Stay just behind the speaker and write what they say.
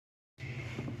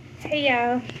Hey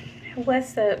y'all,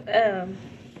 what's up?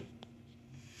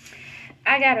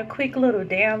 I got a quick little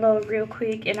download real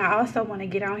quick, and I also want to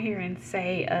get on here and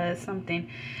say something.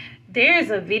 There's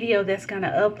a video that's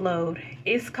gonna upload.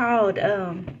 It's called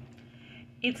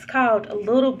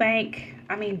Little Bank.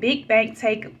 Big Bank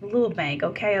Take Little Bank.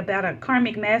 Okay, about a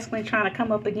karmic masculine trying to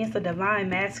come up against a divine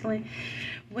masculine.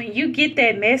 When you get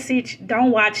that message, don't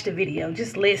watch the video.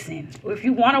 Just listen. If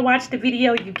you want to watch the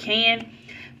video, you can.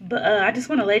 But I just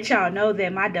want to let y'all know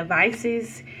that my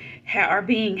devices are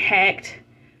being hacked.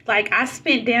 Like, I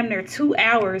spent damn near 2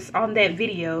 hours on that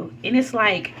video. And it's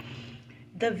like,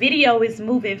 the video is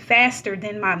moving faster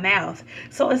than my mouth.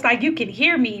 So it's like you can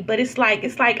hear me, but it's like,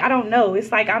 I don't know.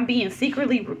 It's like I'm being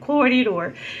secretly recorded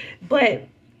but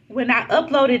when I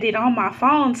uploaded it on my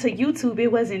phone to YouTube,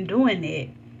 it wasn't doing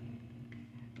it.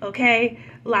 Okay?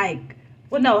 Like,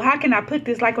 well, no, how can I put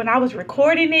this? Like, when I was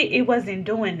recording it, it wasn't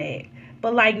doing that.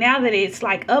 But like now that it's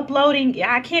like uploading,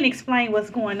 I can't explain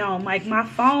what's going on. Like my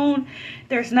phone,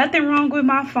 there's nothing wrong with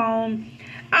my phone.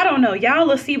 I don't know. Y'all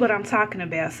will see what I'm talking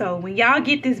about. So when y'all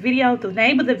get this video, the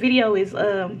name of the video is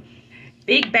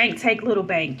Big Bank Take Little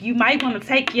Bank. You might want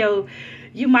to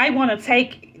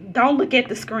don't look at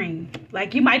the screen.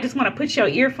 Like you might just want to put your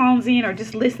earphones in or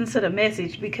just listen to the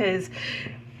message, because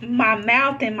my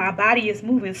mouth and my body is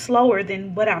moving slower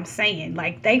than what I'm saying.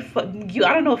 Like I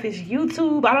don't know if it's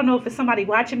YouTube, I don't know if it's somebody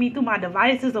watching me through my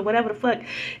devices or whatever the fuck.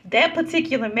 That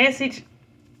particular message,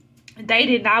 they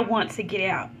did not want to get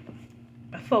out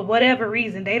for whatever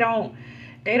reason. They don't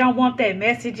want that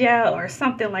message out or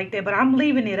something like that. But I'm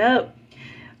leaving it up.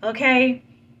 Okay,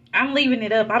 I'm leaving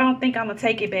it up. I don't think I'm gonna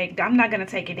take it back. I'm not gonna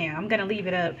take it down. I'm gonna leave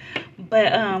it up.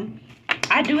 But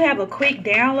I do have a quick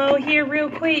download here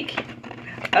real quick.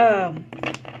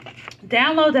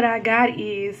 Download that I got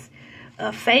is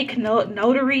a fake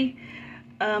notary.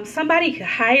 Somebody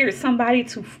hired somebody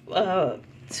so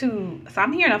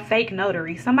I'm hearing a fake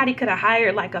notary. Somebody could have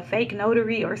hired like a fake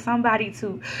notary or somebody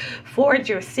to forge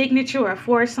your signature or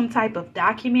forge some type of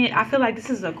document. I feel like this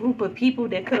is a group of people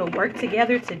that could have worked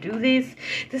together to do this.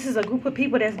 This is a group of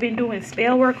people that's been doing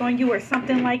spell work on you or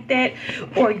something like that.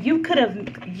 Or you could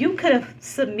have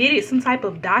submitted some type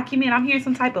of document. I'm hearing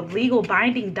some type of legal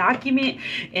binding document,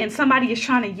 and somebody is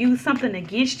trying to use something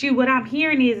against you. What I'm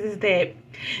hearing is that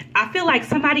I feel like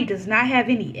somebody does not have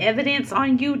any evidence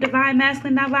on you, divine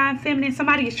masculine, divine feminine.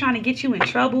 Somebody is trying to get you in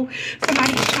trouble.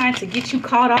 Somebody is trying to get you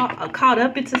caught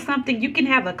up into something. You can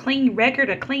have a clean record,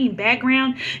 a clean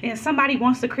background, and somebody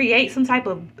wants to create some type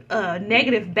of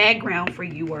negative background for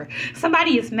you, or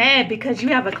somebody is mad because you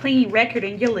have a clean record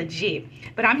and you're legit.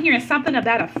 But I'm hearing something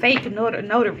about a fake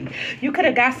notary. You could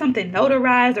have got something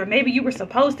notarized, or maybe you were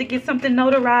supposed to get something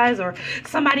notarized, or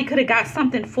somebody could have got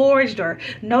something forged or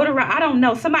notarized. I don't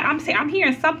know. I'm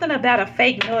hearing something about a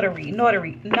fake notary,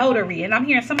 and I'm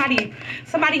hearing somebody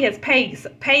has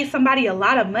paid somebody a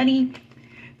lot of money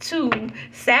to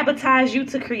sabotage you,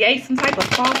 to create some type of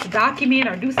false document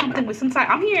or do something with some type.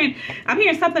 I'm hearing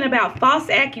something about false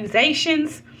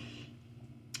accusations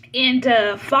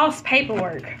and false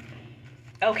paperwork.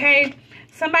 Okay,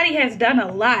 somebody has done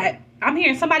a lot. I'm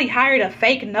hearing somebody hired a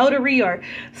fake notary or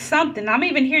something. I'm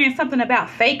even hearing something about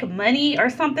fake money or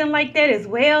something like that as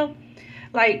well.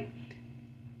 Like,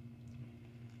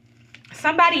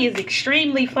 somebody is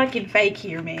extremely fucking fake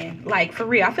here, man. Like, for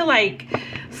real. I feel like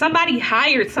somebody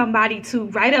hired somebody to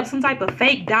write up some type of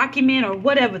fake document or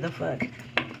whatever the fuck.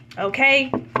 Okay?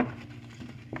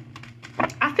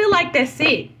 I feel like that's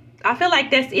it. I feel like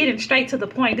that's it, and straight to the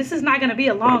point. This is not going to be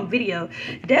a long video.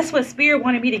 That's what Spirit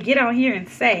wanted me to get on here and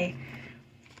say.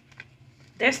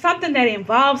 There's something that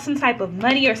involves some type of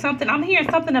money or something. I'm hearing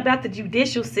something about the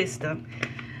judicial system.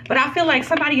 But I feel like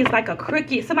somebody is like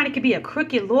somebody could be a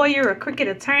crooked lawyer, a crooked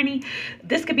attorney.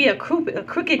 This could be a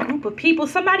crooked group of people.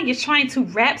 Somebody is trying to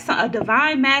wrap a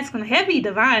divine masculine, heavy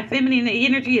divine feminine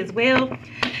energy as well.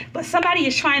 But somebody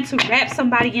is trying to wrap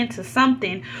somebody into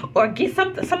something or get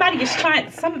something. Somebody is trying,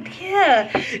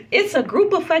 it's a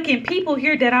group of fucking people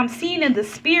here that I'm seeing in the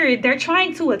spirit. They're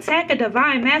trying to attack a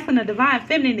divine masculine, a divine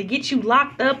feminine, to get you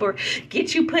locked up or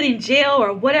get you put in jail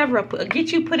or whatever,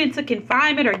 get you put into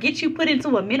confinement or get you put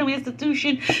into a mental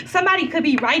institution. Somebody could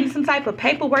be writing some type of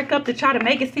paperwork up to try to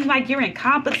make it seem like you're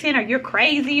incompetent or you're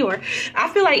crazy. Or I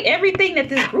feel like everything that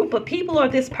this group of people or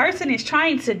this person is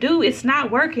trying to do, it's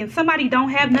not working. Somebody don't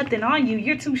have nothing on you.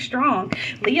 You're too strong.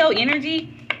 Leo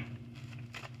energy.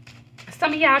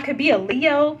 Some of y'all could be a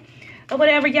Leo or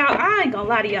whatever. Y'all, I ain't gonna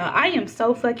lie to y'all, I am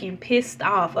so fucking pissed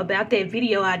off about that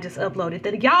video I just uploaded.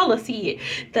 That y'all will see it.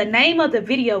 The name of the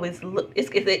video is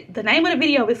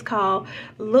called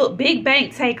Big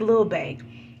Bank Take Little Bank.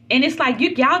 And it's like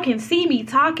y'all can see me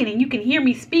talking and you can hear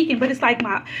me speaking, but it's like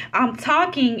I'm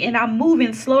talking and I'm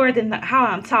moving slower than how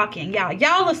I'm talking.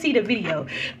 Y'all will see the video.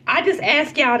 I just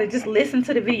ask y'all to just listen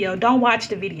to the video. Don't watch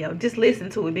the video. Just listen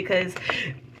to it, because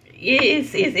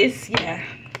it's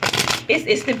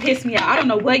to piss me off. I don't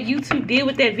know what YouTube did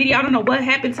with that video. I don't know what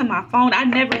happened to my phone. I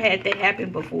never had that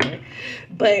happen before.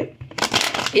 But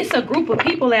it's a group of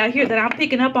people out here that I'm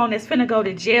picking up on that's finna go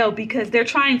to jail because they're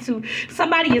trying to,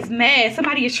 somebody is mad.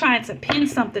 Somebody is trying to pin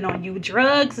something on you.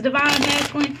 Drugs, Divine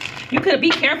Masculine. You could be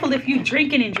careful if you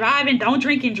drinking and driving. Don't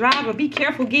drink and drive, or be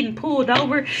careful getting pulled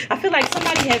over. I feel like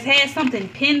somebody has had something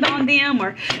pinned on them,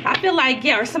 or I feel like,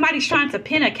 or somebody's trying to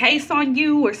pin a case on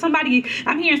you, or somebody,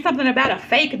 I'm hearing something about a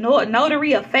fake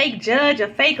notary, a fake judge, a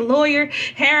fake lawyer,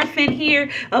 Hierophant here,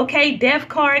 okay, death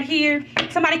card here.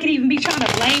 Somebody could even be trying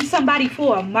to blame somebody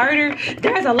for a murder.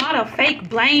 There's a lot of fake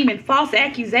blame and false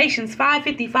accusations.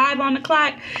 5:55 on the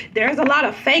clock. There's a lot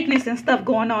of fakeness and stuff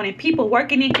going on, and people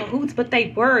working in cahoots, but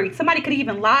they worried. Somebody could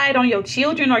even lie on your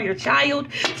children or your child.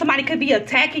 Somebody could be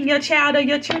attacking your child or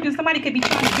your children. Somebody could be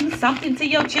trying to do something to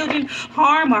your children,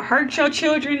 harm or hurt your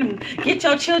children, and get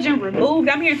your children removed.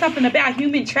 I'm hearing something about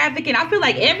human trafficking. I feel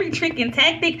like every trick and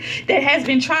tactic that has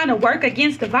been trying to work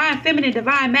against Divine Feminine,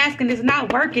 Divine Masculine is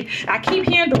not working. I keep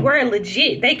hearing the word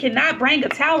legit. They cannot bring a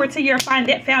tower to your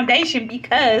foundation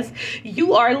because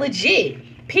you are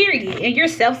legit, period, and you're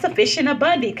self-sufficient,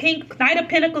 abundant. Knight of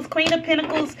Pentacles, Queen of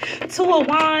Pentacles, Two of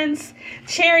Wands,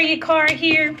 Chariot card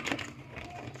here.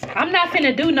 I'm not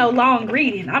finna do no long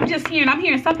reading. I'm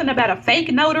hearing something about a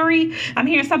fake notary. I'm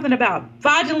hearing something about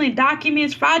fraudulent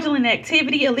documents, fraudulent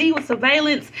activity, illegal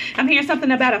surveillance. I'm hearing something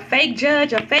about a fake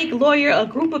judge, a fake lawyer, a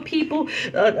group of people,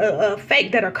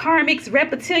 fake that are karmics,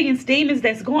 reptilians, demons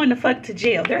that's going to fuck to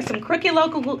jail. There's some crooked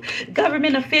local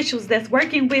government officials that's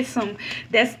working with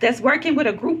that's working with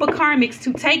a group of karmics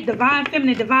to take Divine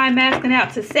Feminine, Divine Masculine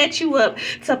out, to set you up,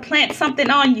 to plant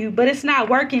something on you, but it's not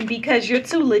working because you're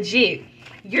too legit.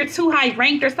 You're too high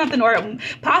ranked or something, or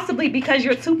possibly because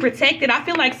you're too protected. I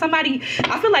feel like somebody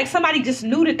just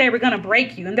knew that they were going to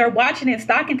break you, and they're watching and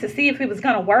stalking to see if it was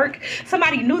going to work.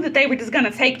 Somebody knew that they were just going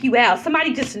to take you out.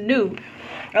 Somebody just knew.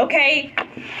 Okay,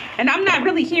 and I'm not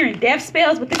really hearing death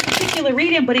spells with this particular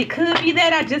reading, but it could be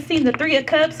that. I just seen the Three of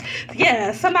Cups.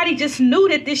 Yeah, somebody just knew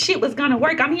that this shit was going to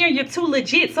work. I'm hearing you're too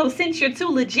legit. So since you're too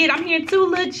legit, I'm hearing too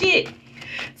legit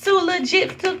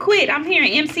to quit. I'm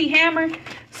hearing MC Hammer.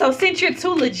 So since you're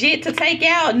too legit to take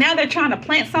out, now they're trying to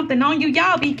plant something on you.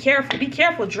 Y'all be careful. Be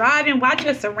careful driving. Watch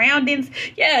your surroundings.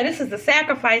 Yeah, this is the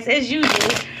sacrifice as usual.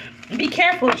 Be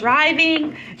careful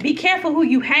driving. Be careful who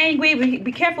you hang with.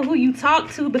 Be careful who you talk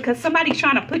to, because somebody's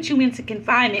trying to put you into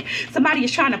confinement. Somebody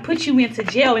is trying to put you into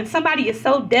jail, and somebody is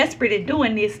so desperate at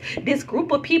doing this. This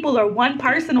group of people, or one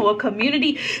person or a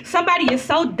community, somebody is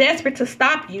so desperate to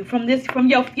stop you from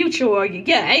your future, or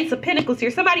Ace of Pentacles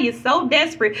here. Somebody is so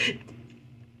desperate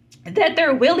that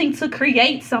they're willing to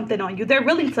create something on you. They're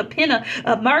willing to pin a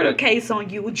murder case on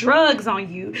you, drugs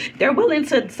on you.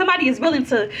 Somebody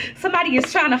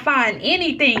is trying to find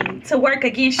anything to work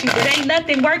against you, but ain't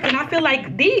nothing working. I feel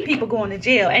like these people going to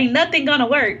jail. Ain't nothing gonna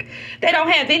work. They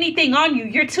don't have anything on you.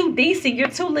 You're too decent. You're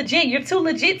too legit. You're too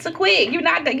legit to quit. You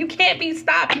can't be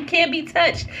stopped. You can't be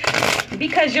touched,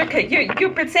 because you're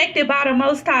protected by the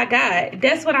Most High God.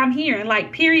 That's what I'm hearing.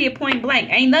 Like, period, point blank.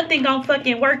 Ain't nothing gonna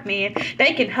fucking work, man.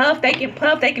 They can huff, they can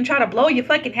puff, they can try to blow your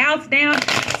fucking house down.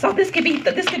 So this could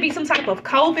be some type of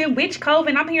coven, witch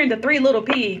coven. I'm hearing the Three Little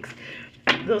Pigs.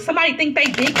 Somebody think they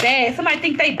big bad. Somebody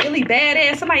think they really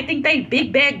badass. Somebody think they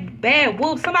big bad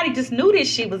wolf. Somebody just knew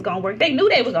this shit was gonna work. They knew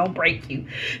they was gonna break you.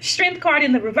 Strength card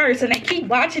in the reverse, and they keep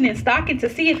watching and stalking to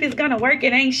see if it's gonna work.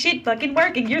 It ain't shit fucking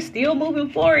working. You're still moving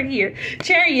forward here.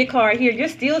 Chariot card here. You're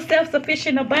still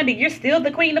self-sufficient, abundant. You're still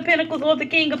the Queen of Pentacles or the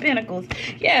King of Pentacles.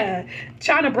 Yeah,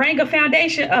 trying to bring a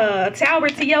foundation, tower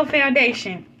to your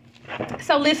foundation.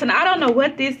 So listen, I don't know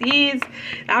what this is.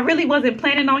 I really wasn't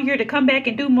planning on here to come back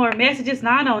and do more messages.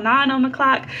 9:09 on the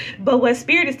clock. But what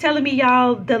Spirit is telling me,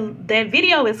 y'all, that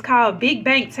video is called Big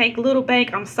Bank Take Little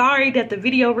Bank. I'm sorry that the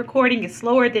video recording is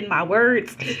slower than my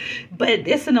words, but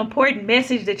it's an important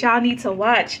message that y'all need to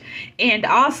watch. And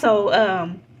also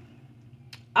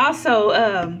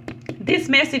this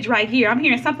message right here, I'm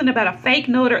hearing something about a fake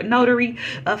notary,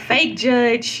 a fake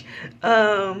judge,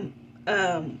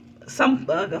 some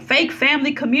fake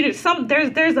family community.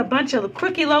 There's a bunch of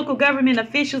crooked local government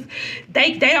officials.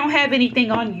 They don't have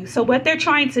anything on you. So what they're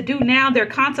trying to do now, they're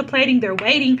contemplating, they're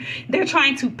waiting, they're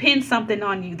trying to pin something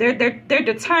on you. They're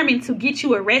determined to get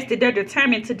you arrested. They're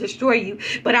determined to destroy you.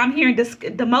 But I'm hearing this,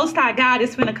 the Most High God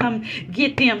is gonna come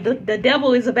get them. The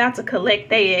devil is about to collect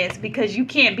their ass, because you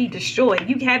can't be destroyed.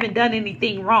 You haven't done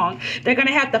anything wrong. They're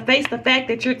gonna have to face the fact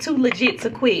that you're too legit to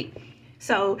quit.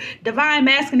 So divine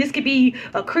masculine, this could be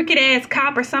a crooked ass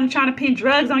cop or something trying to pin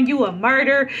drugs on you, a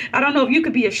murder. I don't know if you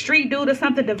could be a street dude or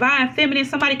something. Divine feminine,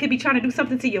 somebody could be trying to do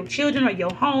something to your children or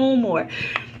your home, or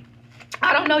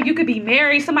I don't know, you could be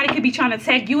married. Somebody could be trying to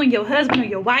attack you and your husband or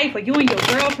your wife, or you and your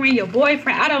girlfriend, your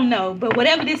boyfriend. I don't know. But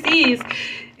whatever this is,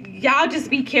 y'all just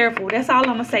be careful. That's all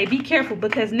I'm gonna say. Be careful,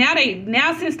 because now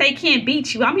since they can't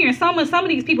beat you, I'm hearing some of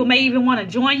these people may even want to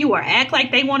join you, or act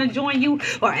like they want to join you,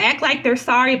 or act like they're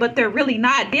sorry, but they're really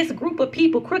not. This group of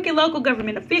people, crooked local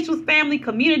government officials, family,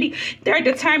 community, they're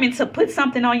determined to put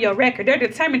something on your record. They're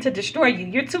determined to destroy you.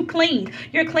 You're too clean.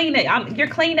 You're clean. You're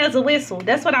clean as a whistle.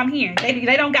 That's what I'm hearing.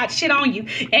 They don't got shit on you,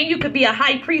 and you could be a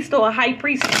high priest or a high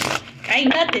priestess. Ain't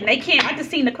nothing. They can't. I just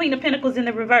seen the Queen of Pentacles in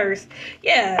the reverse.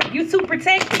 Yeah, you too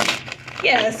protected.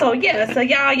 Yeah, so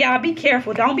y'all be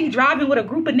careful. Don't be driving with a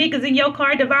group of niggas in your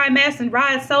car, divine masculine,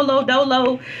 ride solo,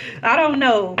 dolo. I don't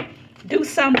know. Do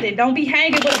something. Don't be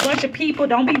hanging with a bunch of people.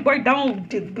 Don't be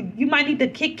you might need to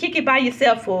kick it by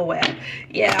yourself for a while.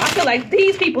 Yeah, I feel like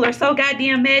these people are so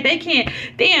goddamn mad. They can't.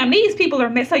 Damn, these people are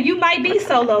mad. So you might be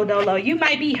solo dolo. You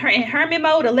might be in hermit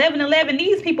mode, 11-11.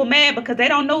 These people mad because they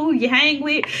don't know who you hang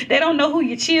with. They don't know who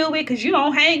you chill with, because you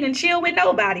don't hang and chill with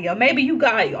nobody. Or maybe you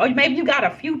got a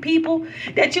few people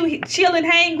that you chill and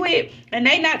hang with, and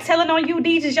they not telling on you.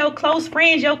 These is your close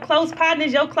friends, your close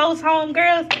partners, your close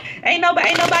homegirls. Ain't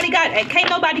can't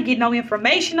nobody get no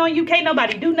information on you. Can't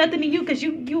nobody do nothing to you, because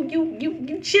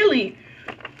you chilling.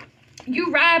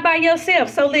 You ride by yourself.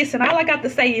 So listen, all I got to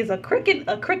say is a crooked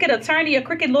attorney, a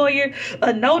crooked lawyer,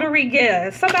 a notary.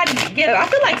 Yeah, I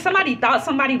feel like somebody thought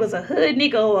somebody was a hood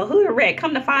nigga or a hood rat.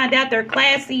 Come to find out, they're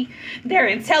classy, they're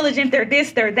intelligent, they're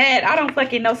this, they're that. I don't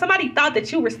fucking know. Somebody thought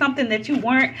that you were something that you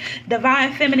weren't.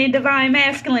 Divine feminine, divine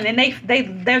masculine, and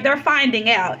they're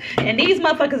finding out. And these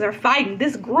motherfuckers are fighting.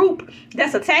 This group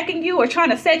that's attacking you or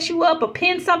trying to set you up or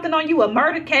pin something on you, a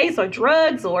murder case or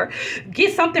drugs, or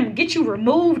get you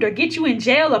removed, or get you in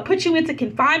jail, or put you into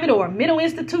confinement or a mental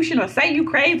institution, or say you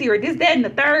crazy, or this, that, and the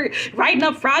third, writing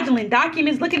up fraudulent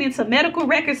documents, looking into medical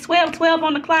records, 12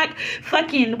 on the clock,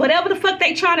 fucking whatever the fuck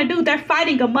they trying to do. They're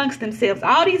fighting amongst themselves.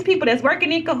 All these people that's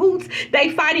working in cahoots, they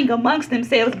fighting amongst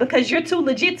themselves because you're too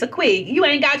legit to quit. You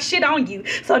ain't got shit on you.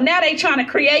 So now they trying to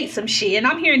create some shit, and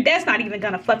I'm hearing that's not even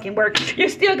gonna fucking work. You're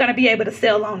still gonna be able to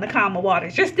sail on the calmer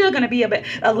waters. You're still gonna be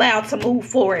allowed to move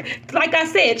forward. Like I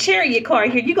said, Chariot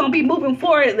card here, you're gonna be moving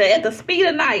forward at the speed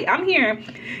of light. I'm hearing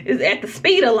is at the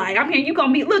speed of light. I'm hearing you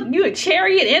gonna be, look, you a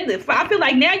Chariot, and I feel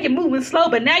like now you're moving slow,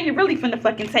 but now you're really finna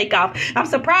fucking take off. I'm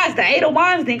surprised the 8 of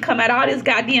Wands didn't come out. All this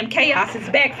goddamn chaos is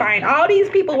backfiring. All these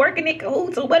people working in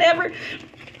cahoots or whatever.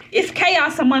 It's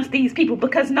chaos amongst these people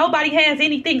because nobody has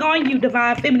anything on you,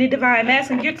 divine feminine, divine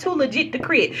masculine. You're too legit to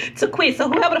quit. So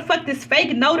whoever the fuck this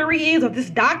fake notary is, or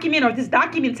this document, or this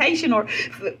documentation, or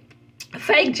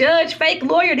fake judge, fake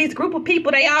lawyer, these group of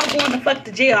people, they all going to fuck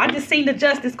to jail. I just seen the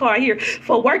justice card here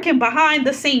for working behind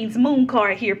the scenes. Moon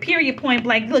card here, period, point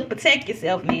blank. Look, protect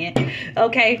yourself, man.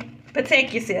 Okay,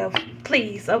 protect yourself,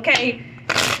 please. Okay,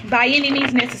 by any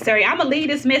means necessary. I'm gonna leave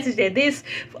this message at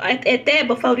that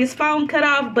before this phone cut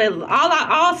off. But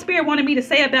all spirit wanted me to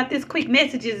say about this quick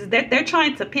message is that they're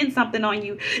trying to pin something on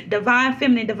you, divine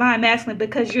feminine, divine masculine,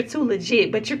 because you're too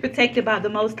legit, but you're protected by the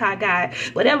Most High God.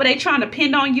 Whatever they trying to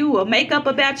pin on you or make up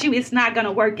about you, it's not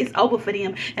gonna work. It's over for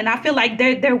them, and I feel like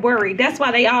they're worried. That's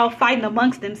why they all fighting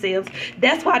amongst themselves.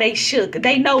 That's why they shook.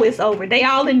 They know it's over. They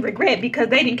all in regret because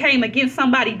they didn't came against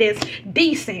somebody that's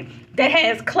decent, that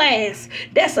has class,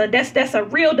 that's a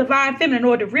real divine feminine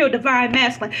or the real divine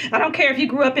masculine. I don't care if you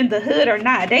grew up in the hood or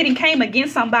not. They didn't came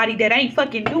against somebody that ain't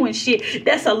fucking doing shit.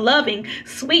 That's a loving,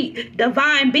 sweet,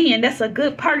 divine being. That's a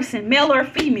good person, male or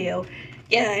female.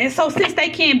 Yeah, and so since they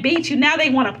can't beat you, now they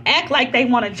want to act like they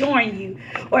want to join you.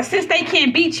 Or since they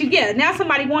can't beat you, yeah, now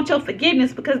somebody wants your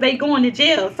forgiveness because they going to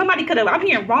jail. Somebody could have, I'm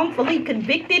hearing wrongfully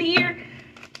convicted here.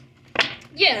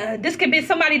 Yeah, this could be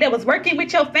somebody that was working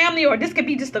with your family, or this could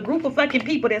be just a group of fucking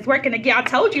people that's working again. I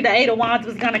told you the 8 of Wands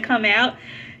was going to come out.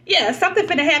 Yeah, something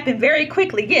finna happen very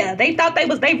quickly. Yeah, they thought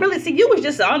they really see you was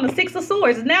just on the Six of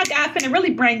Swords. Now God finna really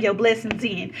bring your blessings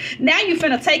in. Now you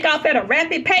finna take off at a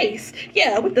rapid pace.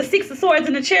 Yeah, with the Six of Swords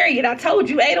in the Chariot. I told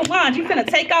you, Eight of Wands, you finna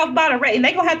take off by the rate. And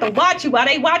they gonna have to watch you while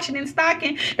they watching and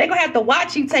stalking. They gonna have to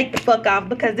watch you take the fuck off,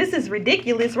 because this is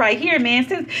ridiculous right here, man.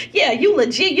 Since, yeah, you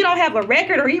legit, you don't have a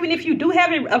record, or even if you do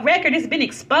have a record, it's been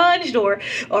expunged, or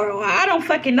I don't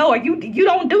fucking know, or you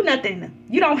don't do nothing.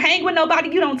 You don't hang with nobody,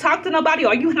 you don't talk to nobody,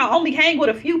 or you only hang with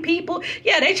a few people.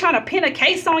 Yeah, they trying to pin a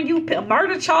case on you, a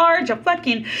murder charge, a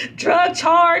fucking drug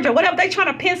charge, or whatever. They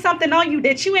trying to pin something on you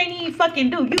that you ain't even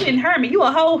fucking do. You in hermit, you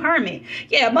a whole hermit.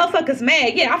 Yeah, motherfuckers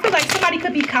mad. Yeah, I feel like somebody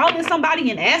could be calling somebody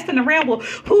and asking around, well,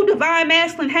 who divine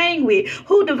masculine hang with?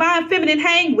 Who divine feminine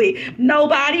hang with?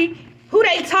 Nobody. Who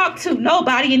they talk to?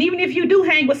 Nobody. And even if you do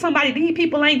hang with somebody, these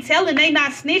people ain't telling, they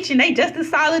not snitching, they just as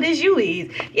solid as you is.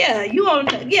 Yeah,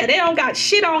 they don't got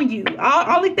shit on you.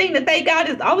 Only thing that they got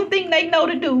is, the only thing they know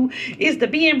to do is to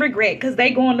be in regret, because they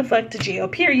going the fuck to jail.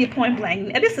 Period, point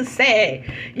blank. And this is sad.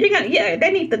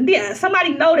 They need to,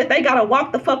 somebody know that they gotta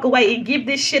walk the fuck away and give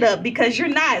this shit up, because you're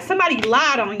not. Somebody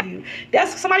lied on you.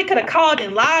 Somebody could have called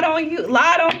and lied on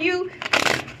you.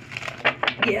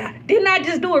 Yeah, didn't I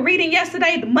just do a reading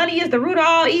yesterday? The money is the root of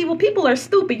all evil. People are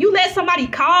stupid. You let somebody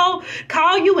call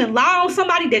you and lie on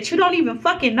somebody that you don't even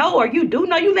fucking know, or you do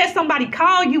know. You let somebody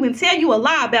call you and tell you a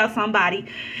lie about somebody,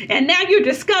 and now you're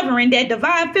discovering that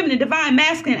divine feminine, divine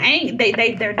masculine ain't.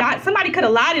 They're not. Somebody could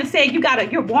have lied and said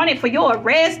you're wanted for your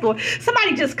arrest, or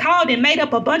somebody just called and made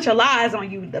up a bunch of lies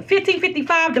on you. The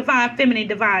 1555 divine feminine,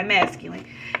 divine masculine.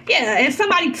 Yeah, and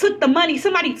somebody took the money,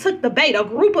 somebody took the bait. A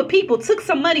group of people took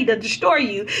some money to destroy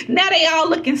you. Now they all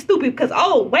looking stupid because,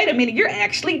 oh, wait a minute, you're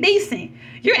actually decent.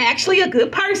 You're actually a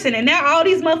good person. And now all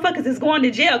these motherfuckers is going to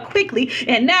jail quickly.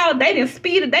 And now they didn't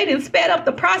sped up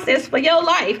the process for your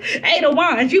life. Eight of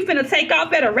Wands, you finna take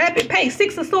off at a rapid pace.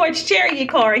 Six of Swords Chariot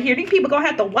card here. These people gonna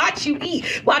have to watch you eat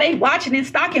while they watching and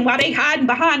stalking, while they hiding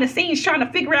behind the scenes trying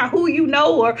to figure out who you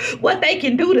know or what they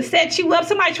can do to set you up.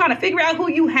 Somebody trying to figure out who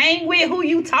you hang with, who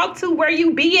you talk to, where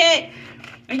you be at.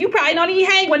 And you probably don't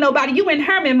even hang with nobody. You in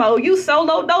hermit mode. You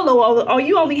solo dolo. Or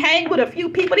you only hang with a few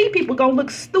people. These people gonna look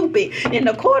stupid in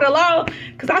the court of law.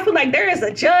 Because I feel like there is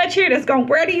a judge here that's gonna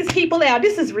wear these people out.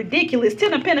 This is ridiculous.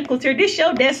 10 of Pentacles here. This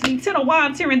your destiny. 10 of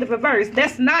Wands here in the reverse.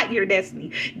 That's not your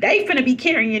destiny. They finna be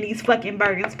carrying these fucking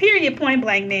burdens. Period, point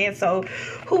blank, man. So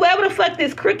whoever the fuck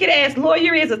this crooked ass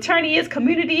lawyer is, attorney is,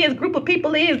 community is, group of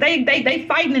people is, they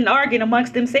fighting and arguing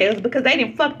amongst themselves because they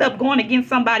done fucked up going against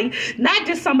somebody. Not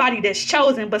just somebody that's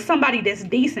chosen, but somebody that's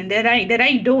decent, that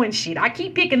ain't doing shit. I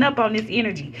keep picking up on this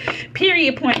energy.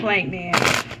 Period, point blank, man.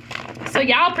 So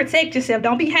y'all protect yourself.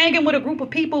 Don't be hanging with a group of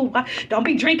people. Don't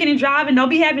be drinking and driving. Don't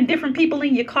be having different people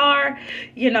in your car.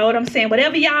 You know what I'm saying?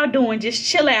 Whatever y'all doing, just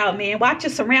chill out, man. Watch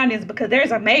your surroundings, because there's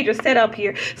a major setup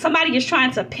here. Somebody is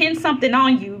trying to pin something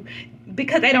on you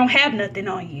because they don't have nothing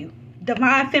on you.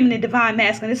 Divine feminine, divine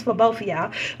masculine. This is for both of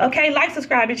y'all. Okay, like,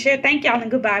 subscribe, and share. Thank y'all, and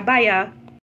goodbye. Bye, y'all.